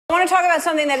I want to talk about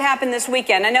something that happened this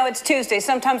weekend. I know it's Tuesday.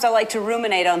 Sometimes I like to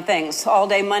ruminate on things all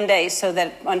day Monday so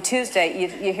that on Tuesday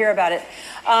you hear about it.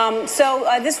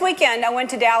 This weekend I went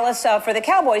to Dallas for the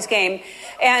Cowboys game.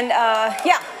 And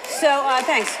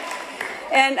thanks.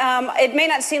 And it may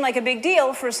not seem like a big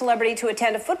deal for a celebrity to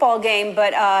attend a football game,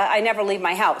 but I never leave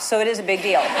my house, so it is a big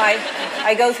deal.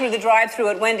 I go through the drive-thru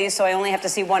at Wendy's, so I only have to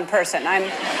see one person. I'm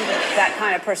that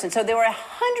kind of person. So there were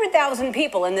 100,000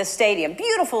 people in this stadium.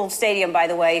 Beautiful stadium, by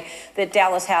the way, that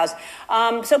Dallas has.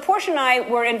 So Portia and I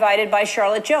were invited by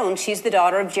Charlotte Jones. She's the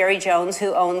daughter of Jerry Jones,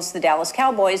 who owns the Dallas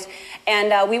Cowboys.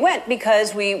 And we went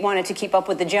because we wanted to keep up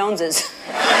with the Joneses.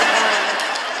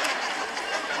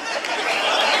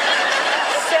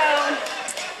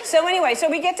 So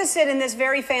we get to sit in this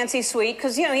very fancy suite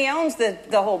because, you know, he owns the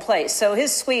whole place. So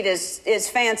his suite is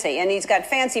fancy, and he's got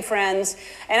fancy friends.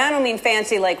 And I don't mean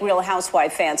fancy like Real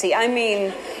Housewife fancy. I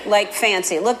mean like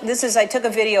fancy. Look, I took a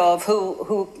video of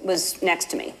who was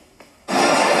next to me.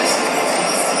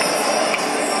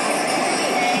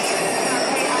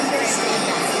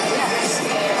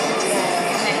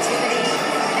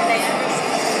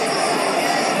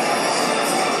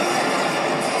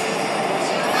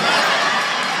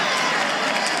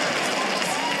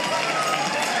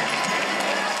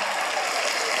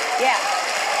 Yeah,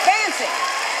 fancy.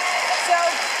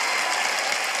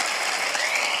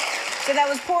 So that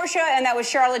was Portia, and that was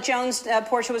Charlotte Jones.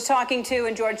 Portia was talking to,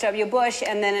 and George W. Bush,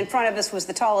 and then in front of us was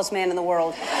the tallest man in the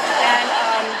world.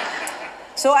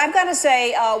 So I've got to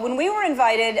say, when we were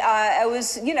invited, I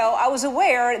was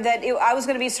aware that I was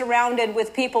going to be surrounded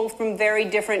with people from very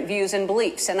different views and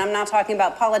beliefs. And I'm not talking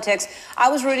about politics. I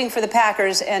was rooting for the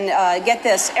Packers, and get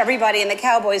this, everybody in the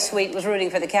Cowboys suite was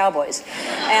rooting for the Cowboys.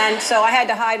 And so I had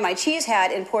to hide my cheese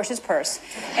hat in Portia's purse.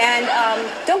 And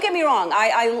don't get me wrong,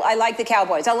 I like the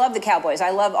Cowboys. I love the Cowboys.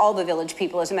 I love all the Village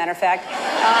people, as a matter of fact.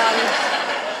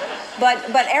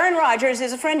 But Aaron Rodgers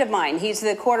is a friend of mine. He's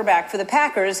the quarterback for the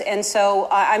Packers, and so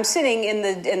I'm sitting in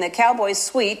the Cowboys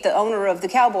suite, the owner of the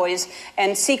Cowboys,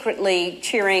 and secretly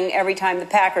cheering every time the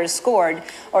Packers scored,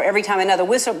 or every time another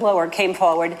whistleblower came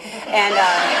forward. And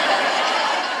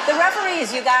the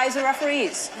referees, you guys, the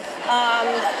referees.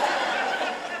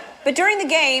 But during the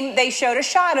game, they showed a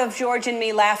shot of George and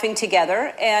me laughing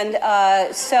together, and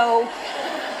so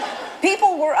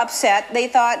people were upset. They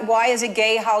thought, why is a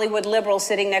gay Hollywood liberal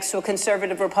sitting next to a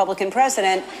conservative Republican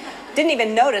president? Didn't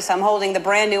even notice I'm holding the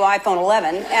brand new iPhone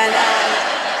 11.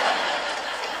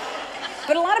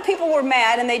 But a lot of people were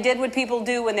mad, and they did what people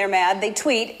do when they're mad. They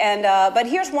tweet, but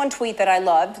here's one tweet that I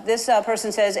loved. This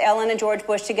person says, Ellen and George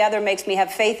Bush together makes me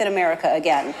have faith in America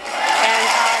again. And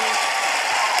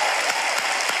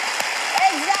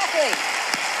exactly.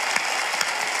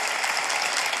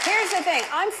 Here's the thing.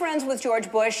 I'm friends with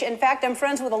George Bush. In fact, I'm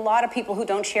friends with a lot of people who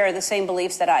don't share the same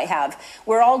beliefs that I have.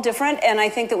 We're all different, and I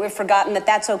think that we've forgotten that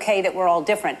that's okay that we're all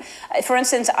different. For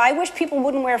instance, I wish people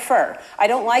wouldn't wear fur. I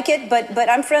don't like it, but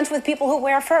I'm friends with people who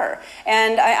wear fur.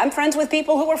 And I'm friends with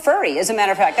people who are furry, as a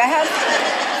matter of fact. I have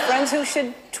friends who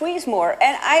should tweeze more.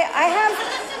 And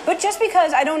but just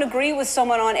because I don't agree with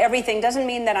someone on everything doesn't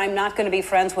mean that I'm not going to be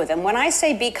friends with them. When I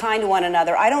say be kind to one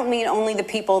another, I don't mean only the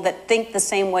people that think the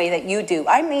same way that you do.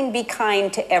 I mean be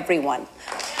kind to everyone.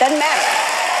 Doesn't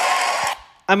matter.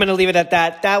 I'm going to leave it at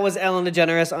that. That was Ellen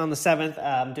DeGeneres on the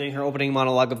 7th, doing her opening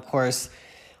monologue, of course,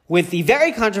 with the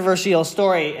very controversial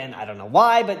story, and I don't know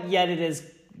why, but yet it is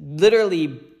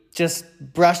literally just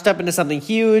brushed up into something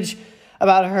huge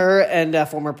about her and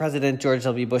former President George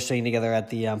W. Bush sitting together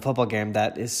at the football game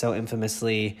that is so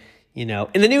infamously, in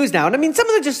the news now. And I mean, some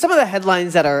of the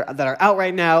headlines that are out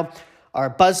right now are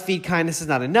BuzzFeed kindness is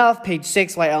not enough. Page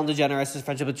 6, why Ellen DeGeneres'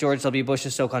 friendship with George W. Bush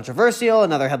is so controversial.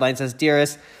 Another headline says,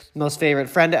 dearest, most favorite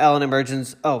friend to Ellen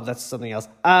emergence. Oh, that's something else.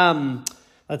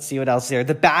 Let's see what else here.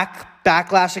 The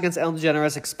backlash against Ellen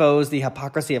DeGeneres exposed the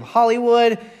hypocrisy of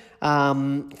Hollywood.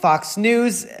 Fox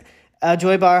News.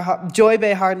 Joy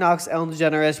Behar knocks Ellen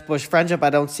DeGeneres Bush friendship. I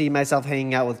don't see myself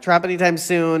hanging out with Trump anytime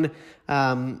soon.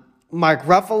 Mark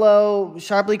Ruffalo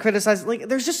sharply criticized.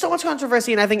 There's just so much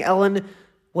controversy, and I think Ellen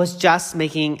was just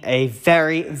making a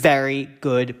very, very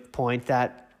good point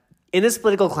that in this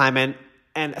political climate,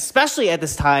 and especially at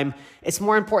this time, it's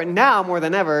more important now more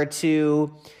than ever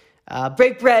to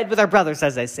break bread with our brothers,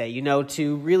 as I say,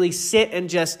 to really sit and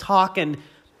just talk and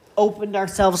open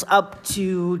ourselves up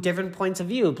to different points of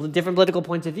view, different political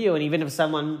points of view. And even if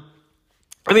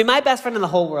my best friend in the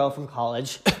whole world from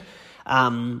college,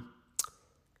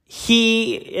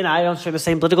 he and I don't share the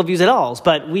same political views at all,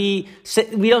 but we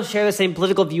don't share the same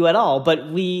political view at all,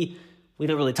 but we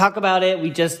don't really talk about it.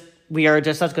 We are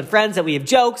just such good friends that we have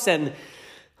jokes. And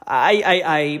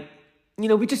I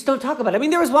we just don't talk about it. I mean,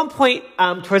 there was one point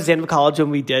towards the end of college when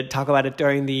we did talk about it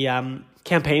during the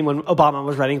campaign when Obama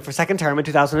was running for second term in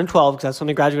 2012, because that's when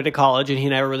I graduated college, and he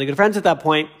and I were really good friends at that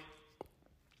point.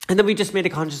 And then we just made a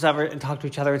conscious effort and talked to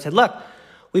each other and said, look,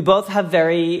 we both have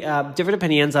very different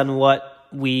opinions on what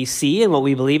we see and what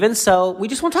we believe in, so we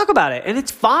just won't talk about it. And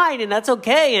it's fine, and that's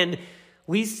okay, and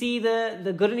we see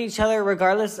the good in each other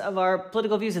regardless of our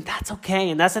political views, and that's okay.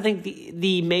 And that's, I think,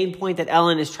 the main point that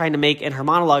Ellen is trying to make in her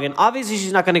monologue. And obviously,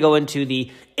 she's not going to go into the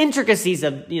intricacies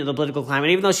of the political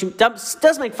climate, even though she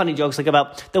does make funny jokes like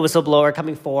about the whistleblower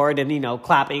coming forward and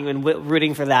clapping and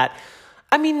rooting for that.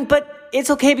 I mean, but it's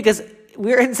okay because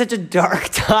we're in such a dark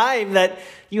time that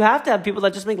you have to have people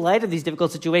that just make light of these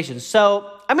difficult situations.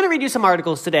 So I'm going to read you some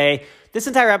articles today. This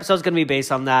entire episode is going to be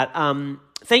based on that.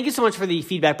 Thank you so much for the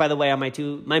feedback, by the way, on my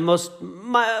two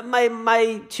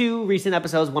recent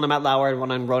episodes, one on Matt Lauer and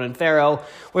one on Ronan Farrow,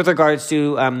 with regards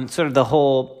to sort of the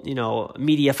whole,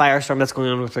 media firestorm that's going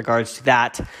on with regards to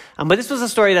that. But this was a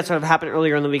story that sort of happened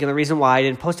earlier in the week, and the reason why I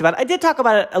didn't post about it, I did talk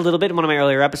about it a little bit in one of my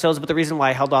earlier episodes, but the reason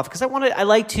why I held off, because I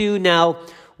like to now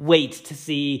wait to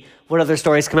see what other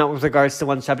stories come out with regards to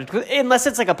one subject, unless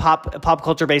it's like a pop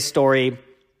culture-based story.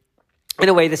 In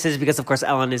a way, this is because, of course,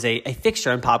 Ellen is a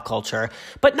fixture in pop culture,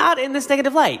 but not in this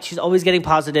negative light. She's always getting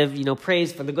positive,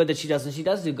 praise for the good that she does, and she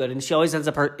does do good. And she always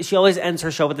ends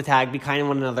her show with the tag, be kind to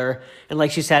one another. And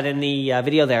like she said in the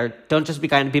video there, don't just be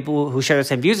kind to people who share the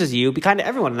same views as you, be kind to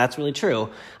everyone. And that's really true.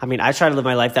 I mean, I try to live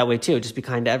my life that way too, just be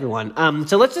kind to everyone.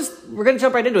 So we're going to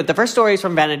jump right into it. The first story is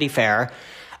from Vanity Fair.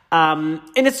 And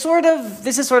this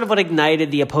is sort of what ignited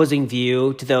the opposing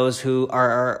view to those who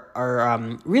are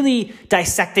really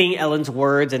dissecting Ellen's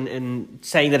words and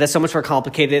saying that it's so much more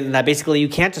complicated and that basically you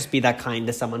can't just be that kind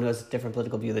to someone who has a different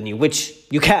political view than you, which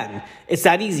you can. It's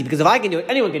that easy because if I can do it,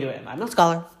 anyone can do it. I'm no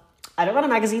scholar. I don't run a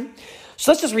magazine.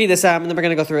 So let's just read this and then we're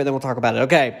going to go through it and then we'll talk about it.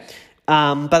 Okay.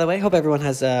 By the way, I hope everyone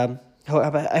has...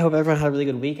 I hope everyone had a really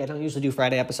good week. I don't usually do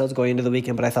Friday episodes going into the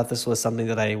weekend, but I thought this was something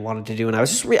that I wanted to do. And I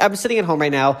was I'm sitting at home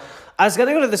right now. I was going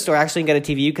to go to the store actually and get a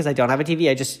TV because I don't have a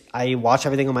TV. I watch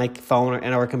everything on my phone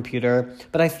and our computer.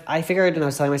 But I figured, and I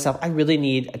was telling myself, I really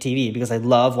need a TV because I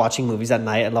love watching movies at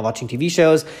night. I love watching TV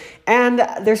shows. And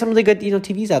there's some really good,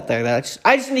 TVs out there that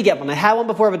I just need to get one. I had one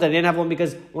before, but I didn't have one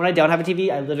because when I don't have a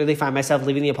TV, I literally find myself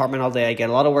leaving the apartment all day. I get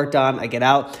a lot of work done. I get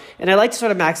out. And I like to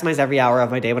sort of maximize every hour of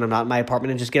my day when I'm not in my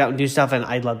apartment and just get out and do stuff. And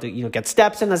I'd love to, get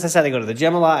steps. And as I said, I go to the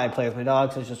gym a lot. I play with my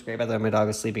dog. So it's just great. By the way, my dog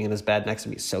is sleeping in his bed next to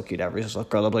me. It's so cute. Every just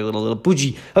little little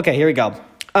bougie. Okay, here we go.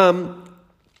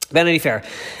 Vanity Fair.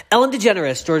 Ellen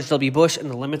DeGeneres, George W. Bush, and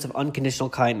the Limits of Unconditional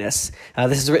Kindness.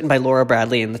 This is written by Laura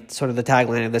Bradley, and the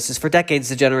tagline of this is, for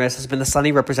decades, DeGeneres has been the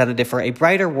sunny representative for a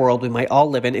brighter world we might all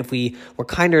live in if we were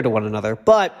kinder to one another.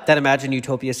 But that imagined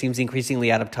utopia seems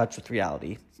increasingly out of touch with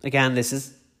reality. Again, this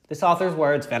is this author's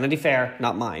words, Vanity Fair,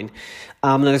 not mine.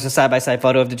 And there's a side-by-side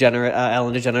photo of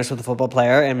Ellen DeGeneres with a football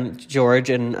player and George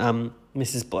and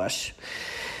Mrs. Bush.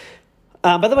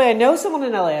 By the way, I know someone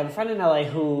in LA. I have a friend in LA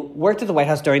who worked at the White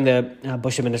House during the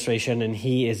Bush administration, and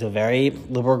he is a very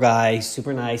liberal guy,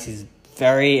 super nice. He's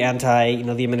very anti,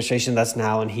 the administration that's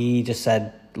now, and he just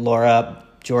said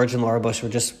George and Laura Bush were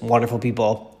just wonderful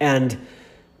people. And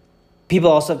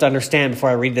people also have to understand before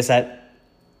I read this that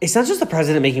it's not just the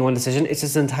president making one decision, it's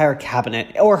his entire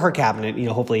cabinet, or her cabinet,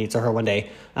 hopefully it's her one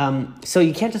day. So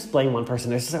you can't just blame one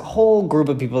person. There's just a whole group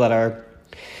of people that are...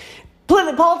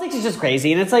 Politics is just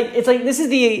crazy, and it's like this is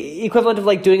the equivalent of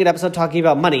like doing an episode talking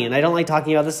about money, and I don't like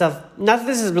talking about this stuff. Not that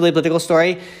this is really a political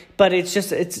story, but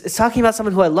it's talking about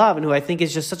someone who I love and who I think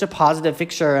is just such a positive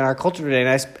fixture in our culture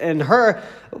today. And her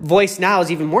voice now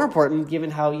is even more important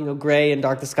given how gray and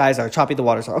dark the skies are, choppy the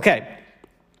waters are. Okay.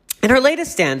 In her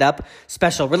latest stand-up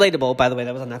special, Relatable, by the way,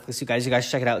 that was on Netflix, you guys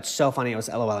should check it out. It's so funny. I was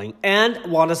LOLing.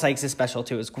 And Wanda Sykes' special,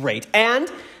 too, is great. And,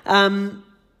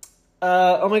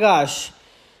 oh my gosh,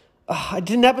 I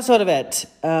did an episode of it.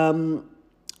 The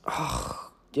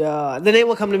name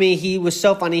will come to me. He was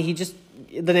so funny.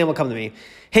 The name will come to me.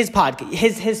 His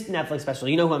Netflix special.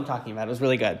 You know who I'm talking about. It was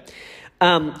really good.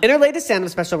 In her latest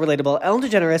stand-up special, Relatable, Ellen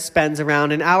DeGeneres spends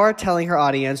around an hour telling her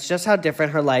audience just how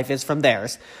different her life is from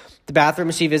theirs. The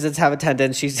bathrooms she visits have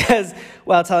attendants, she says,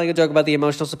 while telling a joke about the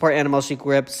emotional support animal she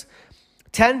grips.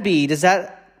 10B,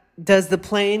 does the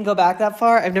plane go back that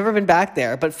far? I've never been back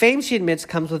there. But fame, she admits,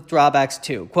 comes with drawbacks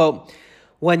too. Quote,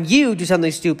 when you do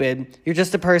something stupid, you're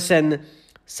just a person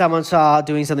someone saw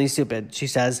doing something stupid. She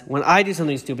says, when I do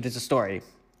something stupid, it's a story.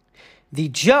 The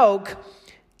joke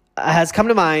has come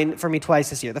to mind for me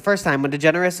twice this year. The first time when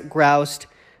DeGeneres groused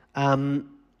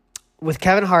with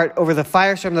Kevin Hart over the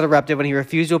firestorm that erupted when he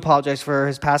refused to apologize for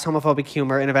his past homophobic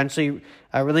humor and eventually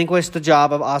relinquished the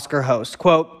job of Oscar host.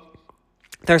 Quote,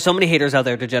 There are so many haters out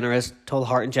there, DeGeneres told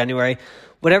Hart in January.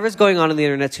 Whatever's going on the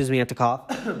internet, excuse me, I have to cough.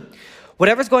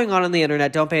 Whatever's going on the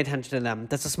internet, don't pay attention to them.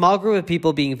 That's a small group of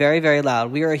people being very, very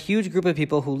loud. We are a huge group of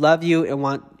people who love you and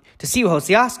want to see you host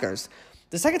the Oscars.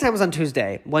 The second time was on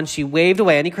Tuesday, when she waved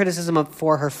away any criticism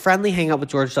for her friendly hangout with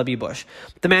George W. Bush,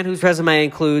 the man whose resume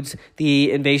includes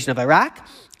the invasion of Iraq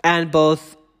and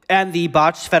the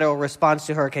botched federal response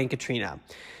to Hurricane Katrina.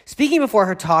 Speaking before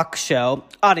her talk show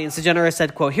audience, DeGeneres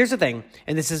said, quote, "Here's the thing,"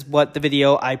 and this is what the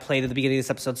video I played at the beginning of this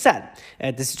episode said.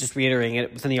 This is just reiterating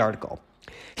it within the article.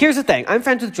 "Here's the thing. I'm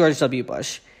friends with George W.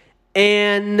 Bush.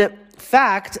 In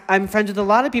fact, I'm friends with a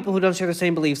lot of people who don't share the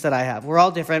same beliefs that I have. We're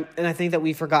all different, and I think that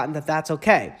we've forgotten that that's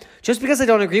okay. Just because I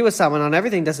don't agree with someone on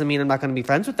everything doesn't mean I'm not going to be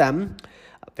friends with them."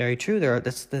 Very true.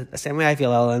 That's the same way I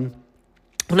feel, Ellen.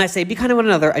 "When I say be kind to one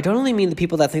another, I don't only mean the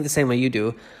people that think the same way you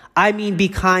do. I mean be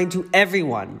kind to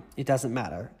everyone. It doesn't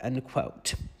matter." End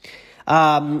quote.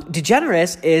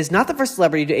 DeGeneres is not the first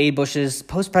celebrity to aid Bush's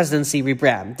post-presidency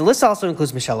rebrand. The list also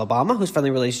includes Michelle Obama, whose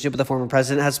friendly relationship with the former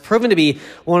president has proven to be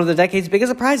one of the decade's biggest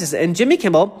surprises, and Jimmy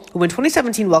Kimmel, who in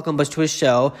 2017 welcomed Bush to his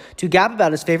show to gab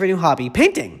about his favorite new hobby,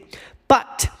 painting.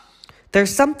 But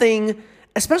there's something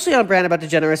especially on brand about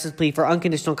DeGeneres' plea for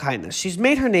unconditional kindness. She's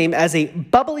made her name as a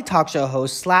bubbly talk show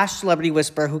host / celebrity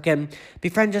whisperer who can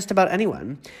befriend just about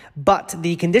anyone. But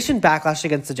the conditioned backlash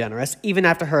against DeGeneres, even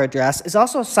after her address, is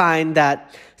also a sign that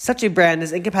such a brand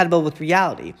is incompatible with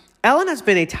reality. Ellen has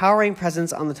been a towering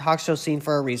presence on the talk show scene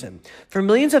for a reason. For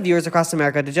millions of viewers across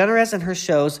America, DeGeneres and her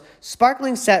show's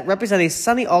sparkling set represent a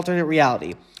sunny alternate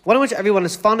reality, one in which everyone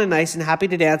is fun and nice and happy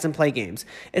to dance and play games.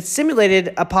 It's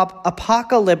simulated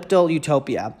apocalyptic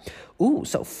utopia. Ooh,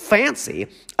 so fancy.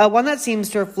 One that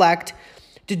seems to reflect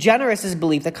DeGeneres'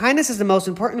 belief that kindness is the most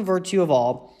important virtue of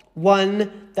all,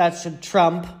 one that should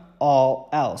trump all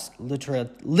else,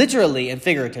 literally and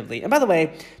figuratively. And by the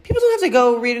way, people don't have to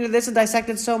go read into this and dissect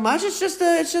it so much. It's just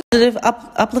an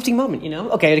uplifting moment, you know?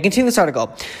 Okay, to continue this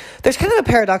article. There's kind of a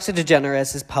paradox to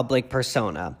DeGeneres' public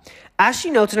persona. As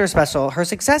she notes in her special, her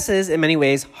success is, in many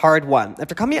ways, hard-won.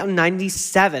 After coming out in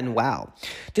 1997, wow,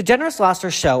 DeGeneres lost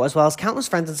her show, as well as countless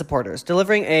friends and supporters.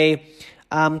 Delivering a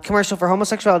commercial for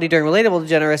homosexuality during Relatable,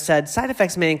 DeGeneres said, "Side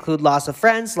effects may include loss of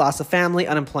friends, loss of family,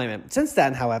 unemployment." Since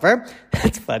then, however,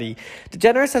 that's funny,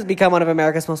 DeGeneres has become one of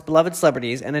America's most beloved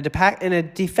celebrities and a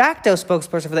de facto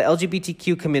spokesperson for the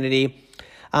LGBTQ community,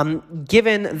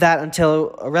 given that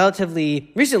until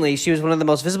relatively recently, she was one of the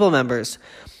most visible members.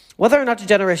 Whether or not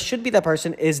DeGeneres should be that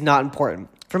person is not important.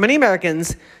 For many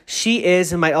Americans, she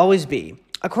is and might always be.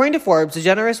 According to Forbes,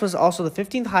 DeGeneres was also the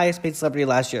 15th highest paid celebrity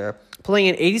last year, pulling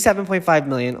in $87.5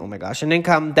 million, oh my gosh, an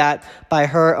income that, by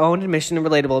her own admission and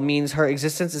Relatable, means her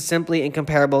existence is simply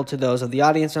incomparable to those of the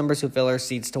audience members who fill her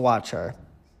seats to watch her.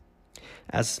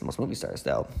 As most movie stars,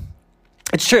 though.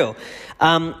 It's true.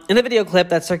 In a video clip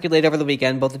that circulated over the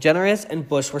weekend, both DeGeneres and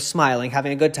Bush were smiling,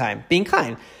 having a good time, being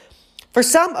kind. For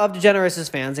some of DeGeneres'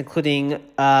 fans, including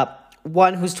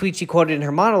one whose tweet she quoted in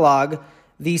her monologue,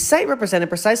 the site represented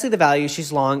precisely the values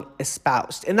she's long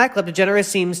espoused. In that clip, DeGeneres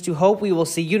seems to hope we will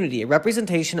see unity, a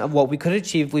representation of what we could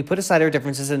achieve if we put aside our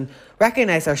differences and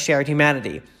recognize our shared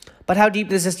humanity. But how deep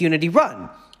does this unity run?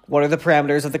 What are the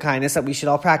parameters of the kindness that we should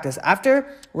all practice? After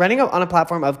running on a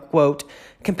platform of, quote,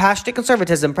 compassionate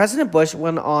conservatism, President Bush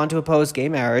went on to oppose gay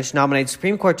marriage, nominate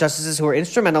Supreme Court justices who were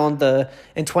instrumental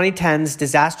in 2010's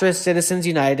disastrous Citizens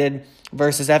United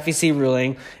versus FEC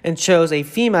ruling, and chose a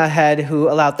FEMA head who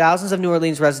allowed thousands of New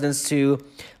Orleans residents to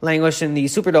languish in the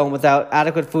Superdome without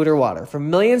adequate food or water. For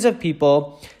millions of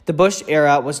people, the Bush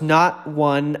era was not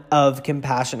one of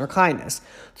compassion or kindness.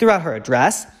 Throughout her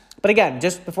address, but again,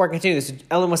 just before I continue this,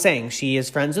 Ellen was saying she is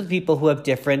friends with people who have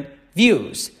different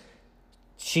views.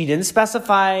 She didn't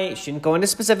specify, she didn't go into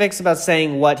specifics about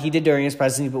saying what he did during his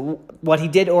presidency, but what he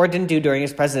did or didn't do during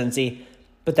his presidency,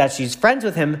 but that she's friends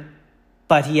with him,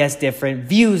 but he has different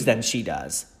views than she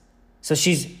does. So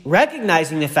she's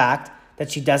recognizing the fact that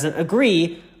she doesn't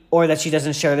agree or that she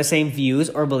doesn't share the same views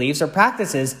or beliefs or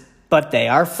practices, but they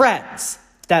are friends.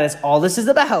 That is all this is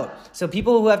about. So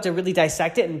people who have to really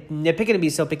dissect it and nitpick it and be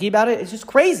so picky about it, it's just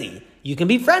crazy. You can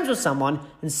be friends with someone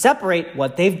and separate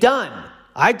what they've done.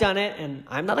 I've done it, and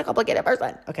I'm not a complicated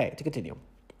person. Okay, to continue.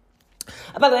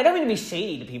 By the way, I don't mean to be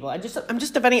shady to people. I'm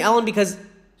just defending Ellen because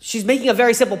she's making a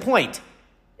very simple point,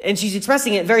 and she's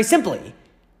expressing it very simply.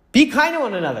 Be kind to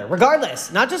one another,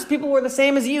 regardless. Not just people who are the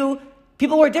same as you,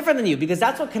 people who are different than you, because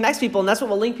that's what connects people, and that's what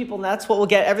will link people, and that's what will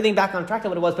get everything back on track to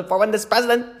what it was before when this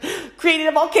president created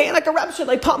a volcanic eruption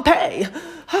like Pompeii.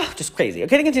 Just crazy.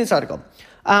 Okay, to continue this article.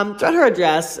 Throughout her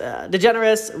address,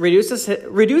 DeGeneres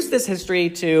reduced this history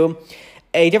to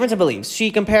a difference in beliefs. She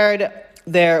compared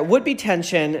there would be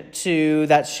tension to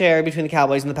that share between the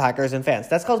Cowboys and the Packers and fans.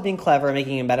 That's called being clever and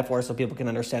making a metaphor so people can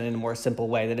understand it in a more simple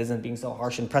way that isn't being so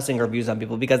harsh and pressing our views on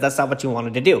people, because that's not what you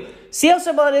wanted to do. See how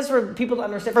simple it is for people to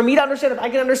understand, for me to understand. If I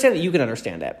can understand it, you can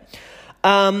understand it.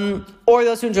 Or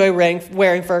those who enjoy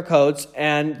wearing fur coats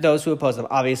and those who oppose them.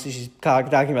 Obviously, she's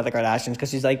talking about the Kardashians because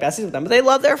she's like besties with them, but they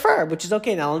love their fur, which is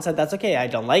okay. And Ellen said that's okay. I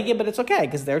don't like it, but it's okay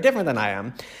because they're different than I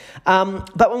am.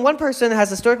 But when one person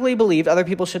has historically believed other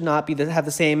people should not have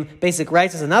the same basic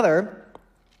rights as another,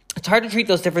 it's hard to treat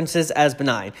those differences as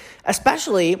benign,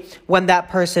 especially when that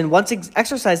person once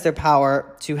exercised their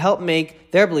power to help make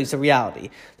their beliefs a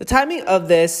reality. The timing of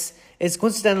this is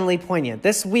coincidentally poignant.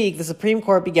 This week, the Supreme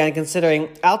Court began considering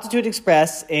Altitude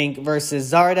Express, Inc.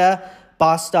 versus Zarda,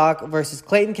 Bostock versus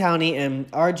Clayton County, and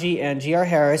RG and GR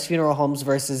Harris Funeral Homes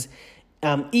versus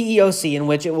EEOC, in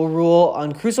which it will rule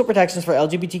on crucial protections for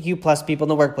LGBTQ plus people in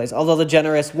the workplace. Although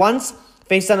DeGeneres once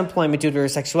faced unemployment due to her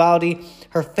sexuality,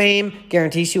 her fame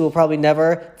guarantees she will probably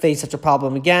never face such a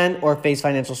problem again or face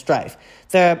financial strife.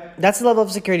 That's the level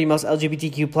of security most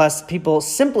LGBTQ plus people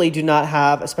simply do not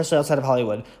have, especially outside of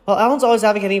Hollywood. Well, Ellen's always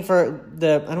advocating for I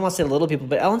don't want to say little people,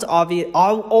 but Ellen's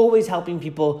always helping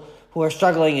people who are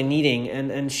struggling and needing,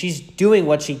 and she's doing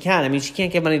what she can. I mean, she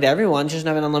can't give money to everyone. She doesn't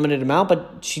have an unlimited amount,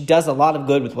 but she does a lot of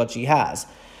good with what she has.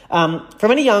 For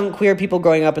many young queer people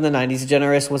growing up in the 90s,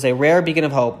 DeGeneres was a rare beacon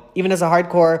of hope. Even as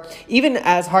hardcore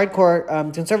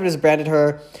conservatives branded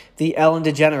her the Ellen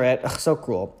DeGenerate, so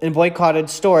cruel, and boycotted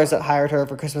stores that hired her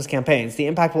for Christmas campaigns. The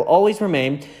impact will always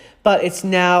remain, but it's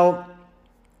now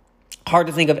hard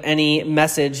to think of any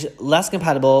message less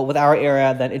compatible with our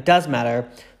era than it does matter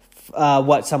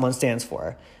what someone stands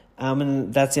for.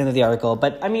 And that's the end of the article.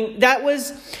 But I mean, I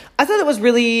thought it was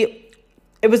really...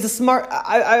 It was the smart...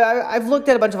 I've looked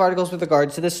at a bunch of articles with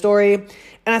regards to this story,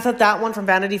 and I thought that one from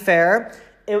Vanity Fair,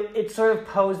 it sort of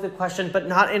posed the question, but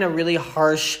not in a really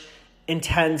harsh,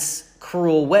 intense,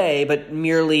 cruel way, but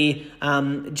merely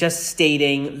just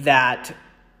stating that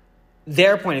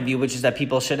their point of view, which is that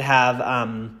people should have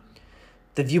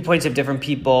the viewpoints of different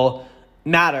people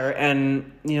matter,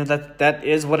 and that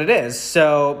is what it is.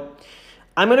 So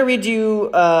I'm going to read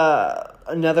you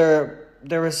another...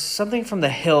 There was something from The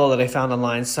Hill that I found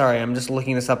online. Sorry, I'm just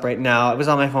looking this up right now. It was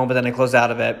on my phone, but then I closed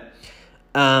out of it.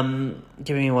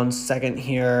 Give me 1 second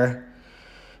here.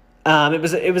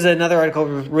 It was another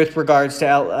article with regards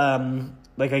to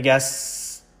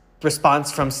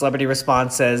response from celebrity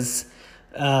responses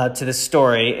to this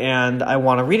story, and I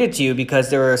want to read it to you because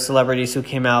there were celebrities who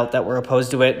came out that were opposed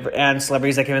to it and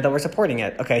celebrities that came out that were supporting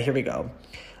it. Okay, here we go.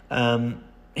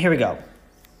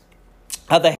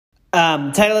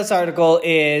 Title of this article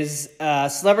is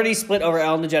Celebrity Split Over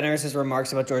Ellen DeGeneres'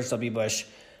 Remarks About George W. Bush.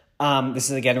 This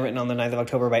is again written on the 9th of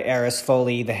October by Eris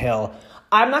Foley, The Hill.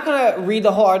 I'm not going to read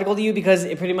the whole article to you because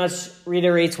it pretty much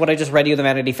reiterates what I just read to you in the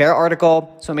Vanity Fair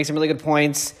article. So it makes some really good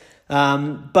points.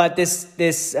 But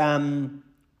this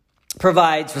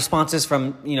provides responses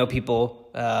from, people,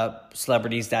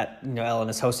 celebrities that, Ellen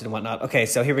has hosted and whatnot. Okay,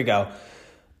 so here we go.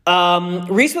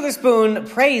 Reese Witherspoon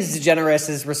praised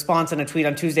DeGeneres' response in a tweet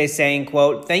on Tuesday saying,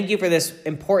 quote, "Thank you for this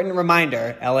important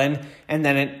reminder, Ellen." And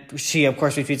then she, of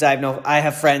course, retweets, I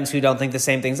have friends who don't think the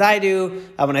same things I do.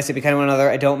 When I say be kind to one another,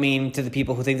 I don't mean to the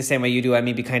people who think the same way you do. I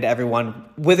mean be kind to everyone.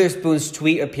 Witherspoon's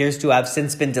tweet appears to have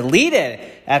since been deleted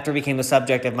after it became the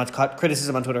subject of much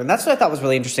criticism on Twitter. And that's what I thought was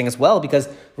really interesting as well, because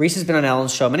Reese has been on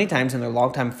Ellen's show many times and they're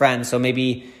longtime friends. So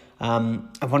maybe... I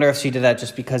wonder if she did that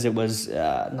just because it was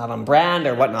not on brand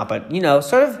or whatnot. But,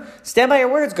 sort of stand by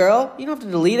your words, girl. You don't have to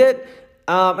delete it.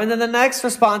 And then the next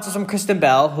response is from Kristen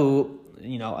Bell, who,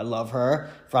 I love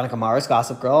her. Veronica Mars,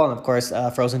 Gossip Girl, and, of course,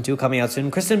 Frozen 2 coming out soon.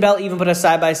 Kristen Bell even put a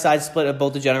side-by-side split of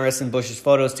both DeGeneres and Bush's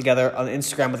photos together on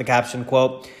Instagram with the caption,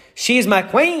 quote, "She's my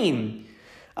queen."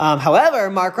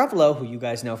 However, Mark Ruffalo, who you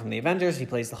guys know from The Avengers, he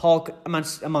plays the Hulk,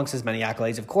 amongst his many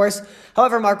accolades, of course.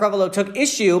 However, Mark Ruffalo took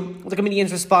issue with the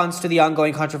comedian's response to the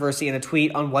ongoing controversy in a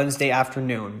tweet on Wednesday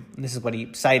afternoon. And this is what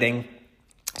he's citing.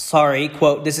 Sorry,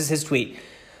 quote, this is his tweet.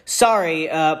 "Sorry,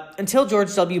 until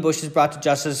George W. Bush is brought to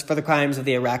justice for the crimes of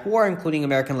the Iraq War, including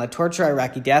American-led torture,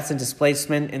 Iraqi deaths, and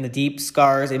displacement, and the deep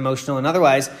scars, emotional and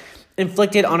otherwise,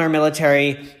 inflicted on our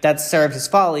military that served his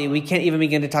folly, we can't even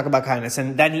begin to talk about kindness."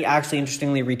 And then he actually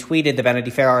interestingly retweeted the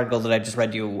Vanity Fair article that I just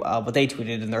read you, what they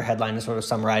tweeted in their headline is sort of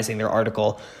summarizing their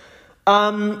article.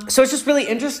 So it's just really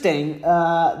interesting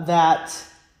that,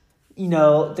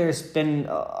 there's been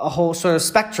a whole sort of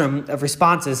spectrum of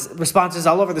responses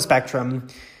all over the spectrum.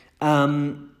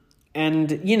 And,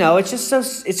 it's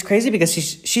just it's crazy because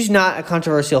she's not a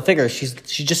controversial figure.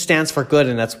 She just stands for good,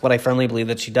 and that's what I firmly believe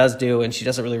that she does do, and she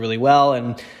does it really, really well.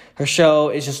 And her show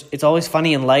is it's always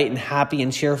funny and light and happy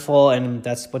and cheerful, and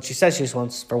that's what she says. She just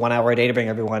wants for 1 hour a day to bring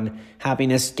everyone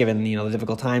happiness, given, the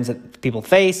difficult times that people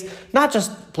face, not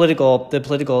just the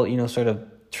political, sort of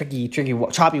tricky,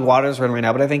 choppy waters we're in right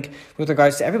now, but I think with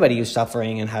regards to everybody who's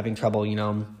suffering and having trouble,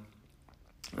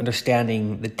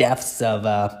 understanding the depths of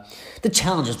the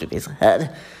challenges we face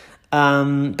ahead.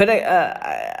 But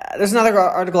there's another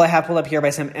article I have pulled up here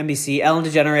by some NBC. Ellen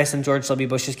DeGeneres and George W.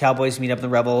 Bush's Cowboys meet up in the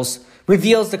Rebels,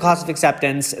 reveals the cost of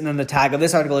acceptance, and then the tag of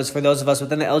this article is for those of us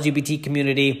within the LGBT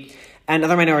community and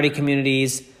other minority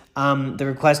communities. The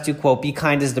request to, quote, be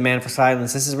kind is demand for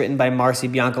silence. This is written by Marcy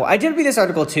Bianco. I did read this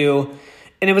article too,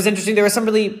 and it was interesting. There were some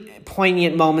really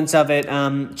poignant moments of it.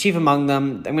 Chief among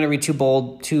them, I'm going to read two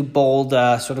bold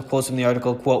sort of quotes from the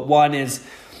article. Quote, one is,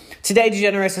 today,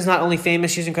 DeGeneres is not only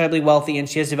famous, she's incredibly wealthy, and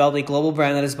she has developed a global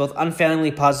brand that is both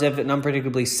unfailingly positive and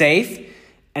unpredictably safe.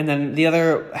 And then the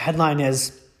other headline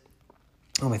is,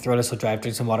 oh, my throat is so dry, I have to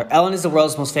drink some water. Ellen is the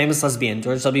world's most famous lesbian.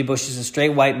 George W. Bush is a straight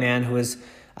white man who is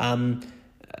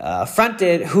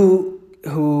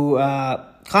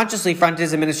consciously fronted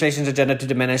his administration's agenda to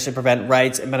diminish and prevent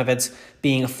rights and benefits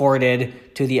being afforded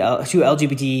to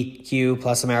LGBTQ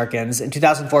plus Americans. In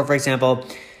 2004, for example,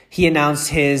 he announced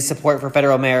his support for the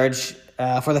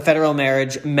Federal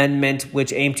Marriage Amendment,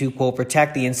 which aimed to, quote,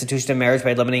 protect the institution of marriage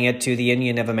by limiting it to the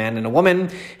union of a man and a woman.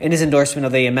 In his endorsement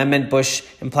of the amendment, Bush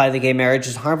implied that gay marriage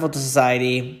is harmful to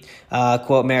society.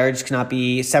 Quote, marriage cannot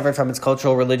be severed from its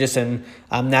cultural, religious, and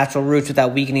natural roots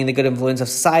without weakening the good influence of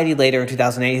society. Later in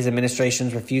 2008, his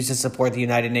administration refused to support the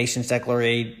United Nations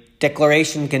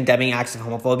declaration condemning acts of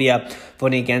homophobia,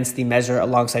 voting against the measure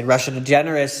alongside Russia.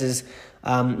 DeGeneres'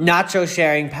 nacho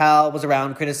sharing pal was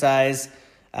around, criticized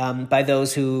by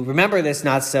those who remember this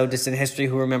not so distant history,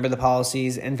 who remember the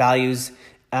policies and values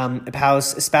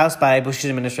espoused by Bush's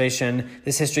administration.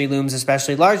 This history looms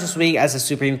especially large this week as the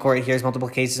Supreme Court hears multiple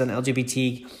cases on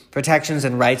LGBT protections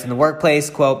and rights in the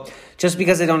workplace. Quote, just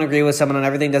because I don't agree with someone on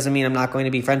everything doesn't mean I'm not going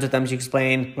to be friends with them, she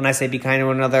explained. When I say be kind to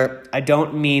one another, I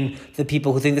don't mean the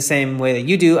people who think the same way that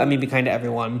you do. I mean be kind to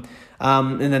everyone.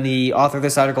 And then the author of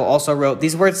this article also wrote,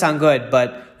 these words sound good,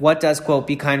 but what does, quote,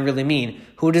 be kind really mean?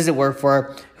 Who does it work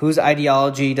for? Whose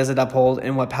ideology does it uphold?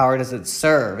 And what power does it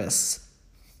service?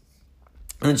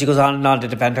 And then she goes on and on to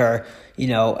defend her,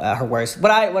 her words.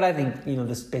 What I think,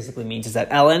 this basically means is that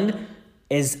Ellen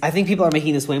is, I think people are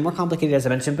making this way more complicated, as I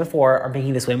mentioned before, are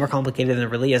making this way more complicated than it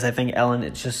really is. I think Ellen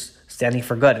is just standing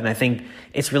for good. And I think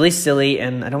it's really silly,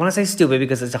 and I don't want to say stupid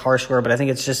because it's a harsh word, but I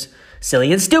think it's just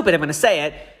silly and stupid. I'm going to say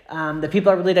it. That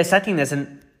people are really dissecting this.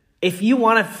 And if you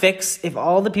want to if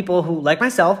all the people who, like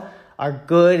myself, are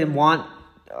good and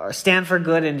or stand for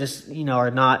good and just, are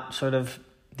not sort of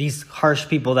these harsh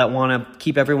people that want to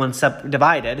keep everyone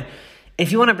divided,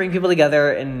 if you want to bring people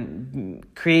together and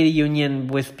create a union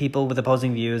with people with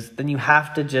opposing views, then you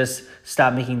have to just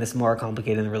stop making this more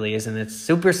complicated than it really is. And it's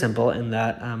super simple in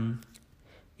that,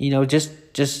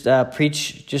 just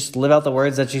preach, just live out the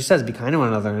words that she says, be kind to one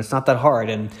another. And it's not that hard.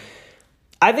 And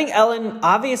I think Ellen,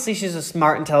 obviously she's a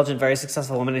smart, intelligent, very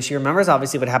successful woman, and she remembers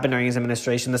obviously what happened during his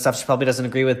administration, the stuff she probably doesn't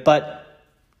agree with, but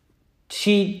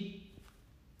she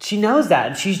knows that.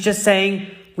 And she's just saying,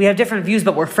 we have different views,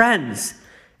 but we're friends.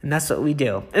 And that's what we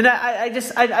do. And I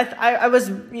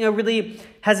was, really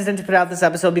hesitant to put out this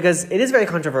episode because it is very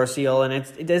controversial, and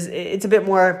it's a bit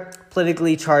more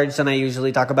politically charged than I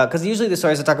usually talk about. Because usually the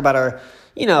stories I talk about are,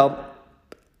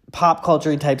 pop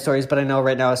culture type stories, but I know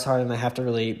right now it's hard, and I have to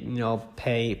really,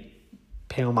 pay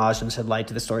homage and shed light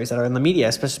to the stories that are in the media,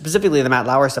 specifically the Matt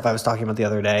Lauer stuff I was talking about the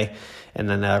other day, and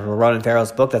then Ronan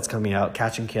Farrow's book that's coming out,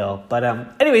 Catch and Kill. But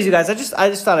anyways, you guys, I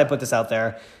just thought I'd put this out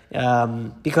there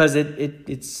because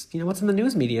it's what's in the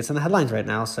news media, it's in the headlines right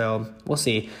now, so we'll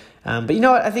see. But you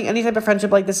know what? I think any type of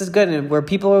friendship like this is good, and where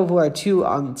people who are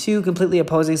on two completely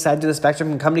opposing sides of the spectrum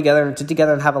can come together and sit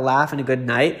together and have a laugh and a good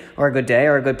night or a good day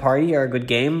or a good party or a good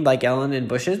game like Ellen and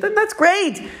Bush's, then that's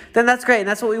great. And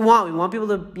that's what we want. We want people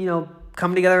to,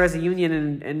 come together as a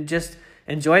union and just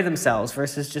enjoy themselves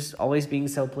versus just always being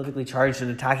so politically charged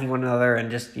and attacking one another and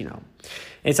just,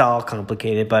 it's all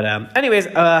complicated. But anyways,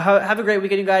 have a great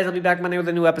weekend, you guys. I'll be back Monday with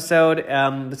a new episode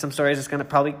with some stories that's going to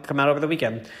probably come out over the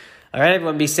weekend. All right,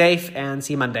 everyone, be safe and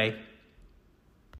see you Monday.